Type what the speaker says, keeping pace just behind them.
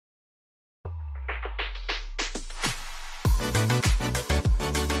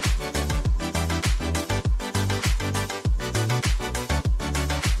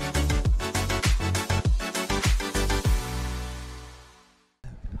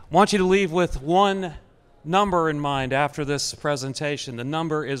want you to leave with one number in mind after this presentation. The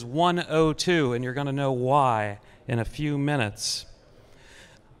number is 102, and you're going to know why in a few minutes.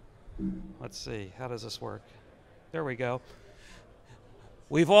 Let's see, how does this work? There we go.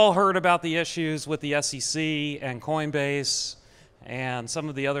 We've all heard about the issues with the SEC and Coinbase and some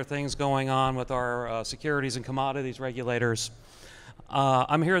of the other things going on with our securities and commodities regulators.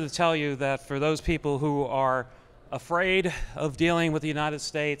 I'm here to tell you that for those people who are afraid of dealing with the United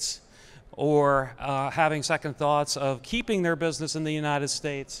States or having second thoughts of keeping their business in the United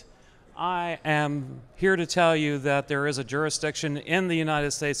States, I am here to tell you that there is a jurisdiction in the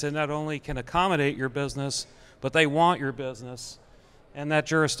United States that not only can accommodate your business, but they want your business, and that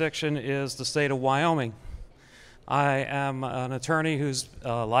jurisdiction is the state of Wyoming. I am an attorney who's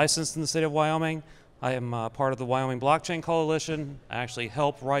licensed in the state of Wyoming. I am part of the Wyoming Blockchain Coalition. I actually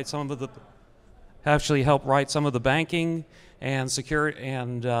help write some of the banking and security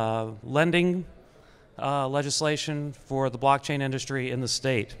and lending legislation for the blockchain industry in the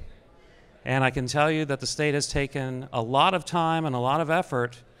state. And I can tell you that the state has taken a lot of time and a lot of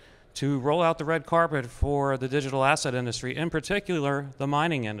effort to roll out the red carpet for the digital asset industry, in particular the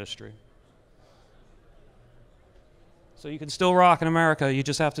mining industry. So you can still rock in America, you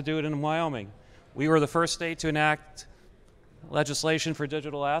just have to do it in Wyoming. We were the first state to enact legislation for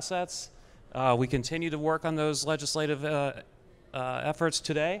digital assets. We continue to work on those legislative efforts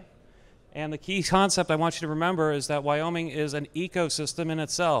today. And the key concept I want you to remember is that Wyoming is an ecosystem in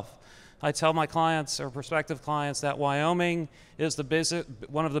itself. I tell my clients or prospective clients that Wyoming is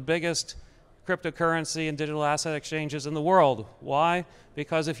one of the biggest cryptocurrency and digital asset exchanges in the world. Why?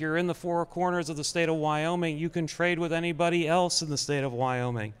 Because if you're in the four corners of the state of Wyoming, you can trade with anybody else in the state of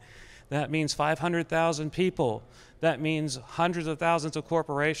Wyoming. That means 500,000 people. That means hundreds of thousands of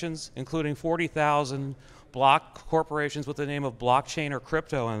corporations, including 40,000 block corporations with the name of blockchain or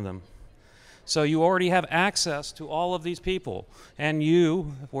crypto in them. So you already have access to all of these people. And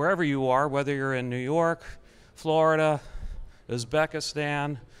you, wherever you are, whether you're in New York, Florida,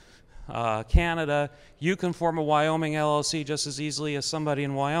 Uzbekistan, Canada, you can form a Wyoming LLC just as easily as somebody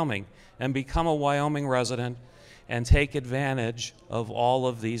in Wyoming and become a Wyoming resident and take advantage of all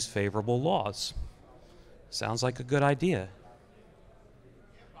of these favorable laws. Sounds like a good idea.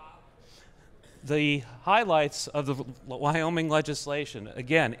 The highlights of the Wyoming legislation,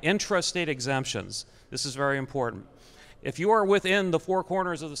 again, intrastate exemptions. This is very important. If you are within the four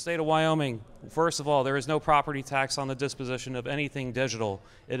corners of the state of Wyoming, first of all, there is no property tax on the disposition of anything digital.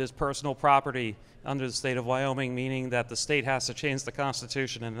 It is personal property under the state of Wyoming, meaning that the state has to change the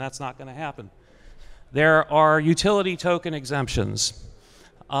Constitution, and that's not going to happen. There are utility token exemptions.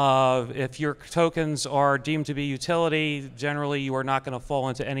 If your tokens are deemed to be utility, generally you are not going to fall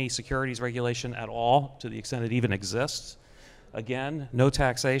into any securities regulation at all, to the extent it even exists. Again, no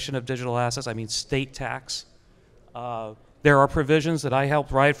taxation of digital assets, I mean state tax. There are provisions that I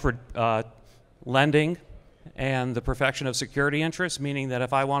helped write for lending and the perfection of security interests, meaning that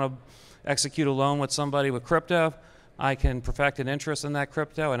if I want to execute a loan with somebody with crypto, I can perfect an interest in that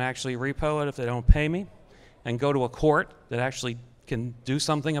crypto and actually repo it if they don't pay me, and go to a court that actually can do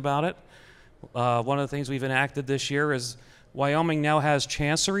something about it. One of the things we've enacted this year is Wyoming now has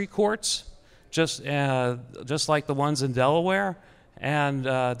chancery courts, just like the ones in Delaware, and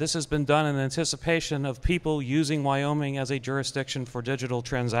this has been done in anticipation of people using Wyoming as a jurisdiction for digital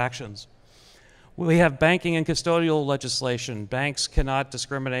transactions. We have banking and custodial legislation. Banks cannot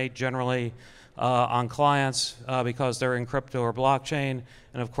discriminate generally on clients because they're in crypto or blockchain,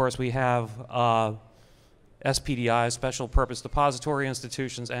 and of course we have SPDIs, special purpose depository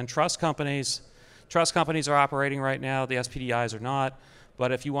institutions, and trust companies. Trust companies are operating right now, the SPDIs are not,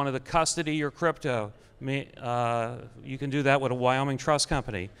 but if you wanted to custody your crypto, you can do that with a Wyoming trust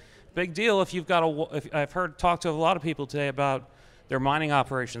company. Big deal if you've got I've talked to a lot of people today about their mining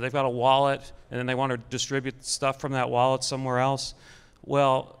operation. They've got a wallet and then they want to distribute stuff from that wallet somewhere else.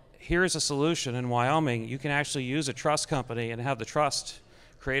 Well, here's a solution in Wyoming. You can actually use a trust company and have the trust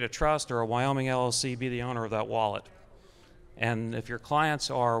create a trust or a Wyoming LLC be the owner of that wallet. And if your clients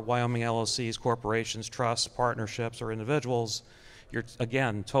are Wyoming LLCs, corporations, trusts, partnerships, or individuals, you're,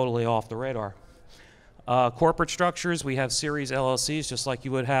 again, totally off the radar. Corporate structures, we have series LLCs just like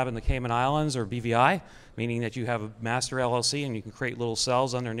you would have in the Cayman Islands or BVI, meaning that you have a master LLC and you can create little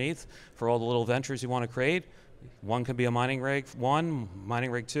cells underneath for all the little ventures you want to create. One could be a mining rig 1, mining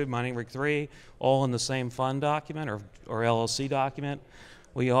rig 2, mining rig 3, all in the same fund document or LLC document.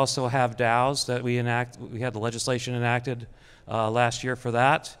 We also have DAOs that we had the legislation enacted last year for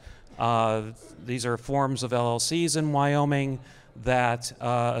that. These are forms of LLCs in Wyoming that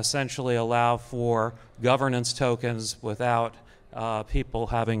essentially allow for governance tokens without people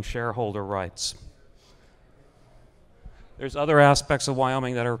having shareholder rights. There's other aspects of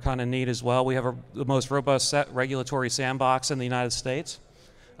Wyoming that are kind of neat as well. We have the most robust regulatory sandbox in the United States.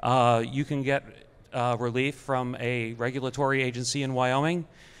 You can get relief from a regulatory agency in Wyoming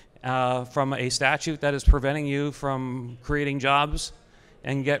from a statute that is preventing you from creating jobs,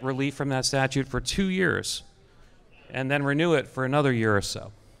 and get relief from that statute for 2 years and then renew it for another year or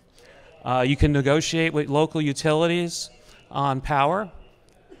so. You can negotiate with local utilities on power,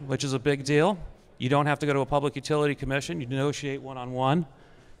 which is a big deal. You don't have to go to a public utility commission. You negotiate one-on-one.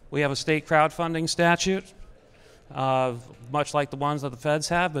 We have a state crowdfunding statute, much like the ones that the feds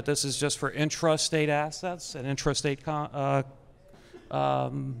have, but this is just for intrastate assets and intrastate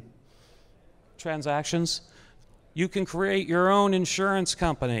transactions. You can create your own insurance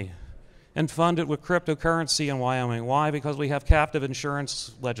company and fund it with cryptocurrency in Wyoming. Why? Because we have captive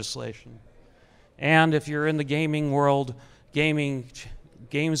insurance legislation. And if you're in the gaming world,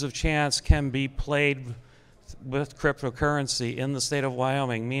 games of chance can be played with cryptocurrency in the state of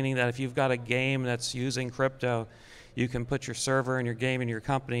Wyoming, meaning that if you've got a game that's using crypto, you can put your server and your game and your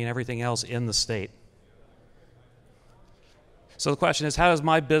company and everything else in the state. So the question is, how does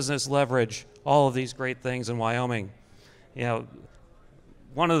my business leverage all of these great things in Wyoming? You know,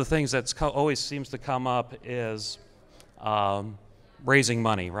 one of the things that's always seems to come up is raising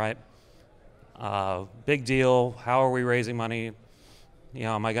money, right? Big deal. How are we raising money? You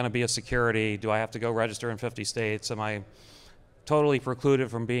know, am I going to be a security? Do I have to go register in 50 states? Am I totally precluded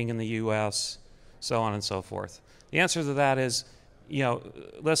from being in the U.S.? So on and so forth. The answer to that is, you know,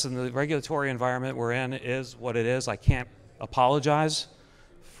 listen, the regulatory environment we're in is what it is. I can't apologize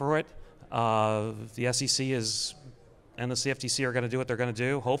for it. The SEC and the CFTC are going to do what they're going to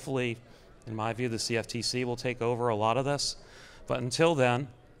do. Hopefully, in my view, the CFTC will take over a lot of this. But until then,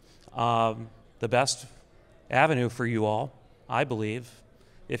 the best avenue for you all, I believe,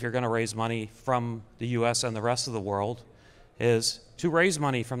 if you're going to raise money from the U.S. and the rest of the world, is to raise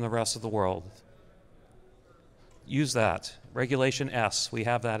money from the rest of the world. Use that. Regulation S, we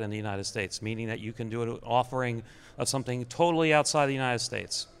have that in the United States, meaning that you can do an offering of something totally outside the United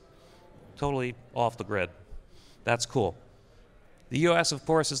States, totally off the grid. That's cool. The U.S., of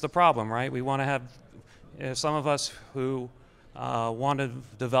course, is the problem, right? We want to have some of us who want to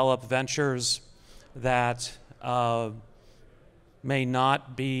develop ventures that may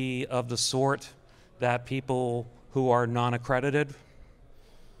not be of the sort that people who are non-accredited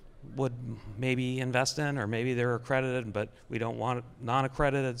would maybe invest in, or maybe they're accredited, but we don't want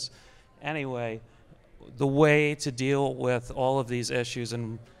non-accredited. Anyway, the way to deal with all of these issues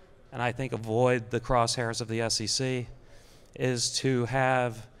and I think avoid the crosshairs of the SEC is to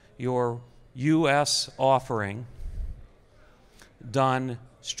have your U.S. offering done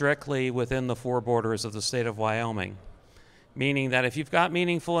strictly within the four borders of the state of Wyoming, meaning that if you've got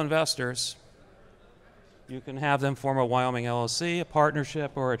meaningful investors, you can have them form a Wyoming LLC, a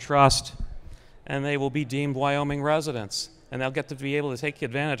partnership, or a trust, and they will be deemed Wyoming residents, and they'll get to be able to take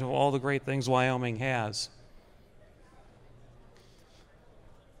advantage of all the great things Wyoming has.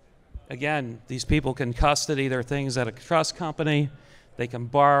 Again, these people can custody their things at a trust company. They can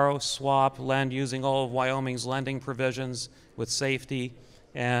borrow, swap, lend using all of Wyoming's lending provisions with safety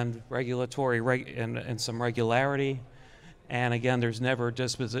and regulatory and some regularity. And again, there's never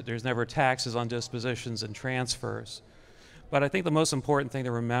taxes on dispositions and transfers. But I think the most important thing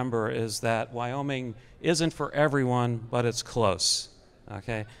to remember is that Wyoming isn't for everyone, but it's close.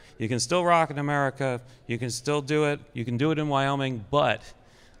 Okay? You can still rock in America. You can still do it. You can do it in Wyoming, but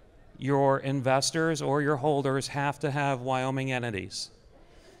your investors or your holders have to have Wyoming entities.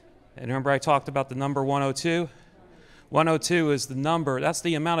 And remember I talked about the number 102? 102 is the number, that's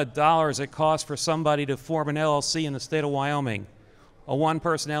the amount of dollars it costs for somebody to form an LLC in the state of Wyoming, a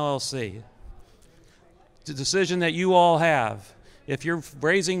one-person LLC. The decision that you all have, if you're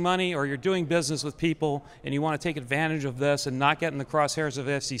raising money or you're doing business with people and you want to take advantage of this and not get in the crosshairs of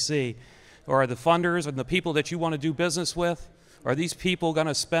FCC, or the funders and the people that you want to do business with, are these people going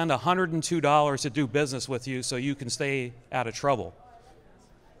to spend $102 to do business with you so you can stay out of trouble?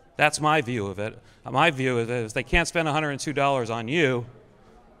 That's my view of it. My view of it is they can't spend $102 on you.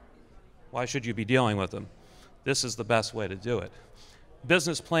 Why should you be dealing with them? This is the best way to do it.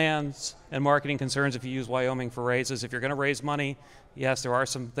 Business plans and marketing concerns if you use Wyoming for raises. If you're going to raise money, yes, there are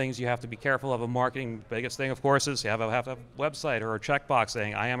some things you have to be careful of. Marketing, biggest thing, of course, is you have to have a website or a checkbox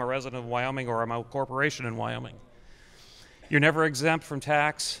saying, I am a resident of Wyoming or I'm a corporation in Wyoming. You're never exempt from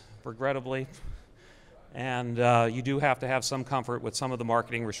tax, regrettably. And you do have to have some comfort with some of the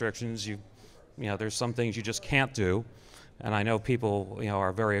marketing restrictions. You know, there's some things you just can't do. And I know people,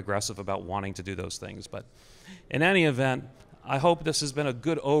 are very aggressive about wanting to do those things. But in any event, I hope this has been a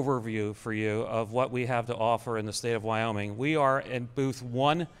good overview for you of what we have to offer in the state of Wyoming. We are in booth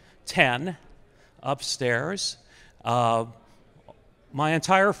 110 upstairs. My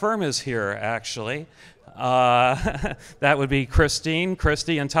entire firm is here, actually. That would be Christine,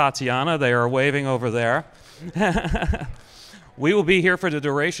 Christy, and Tatiana. They are waving over there. We will be here for the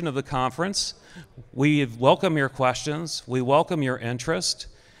duration of the conference. We welcome your questions. We welcome your interest.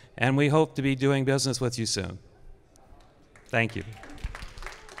 And we hope to be doing business with you soon. Thank you.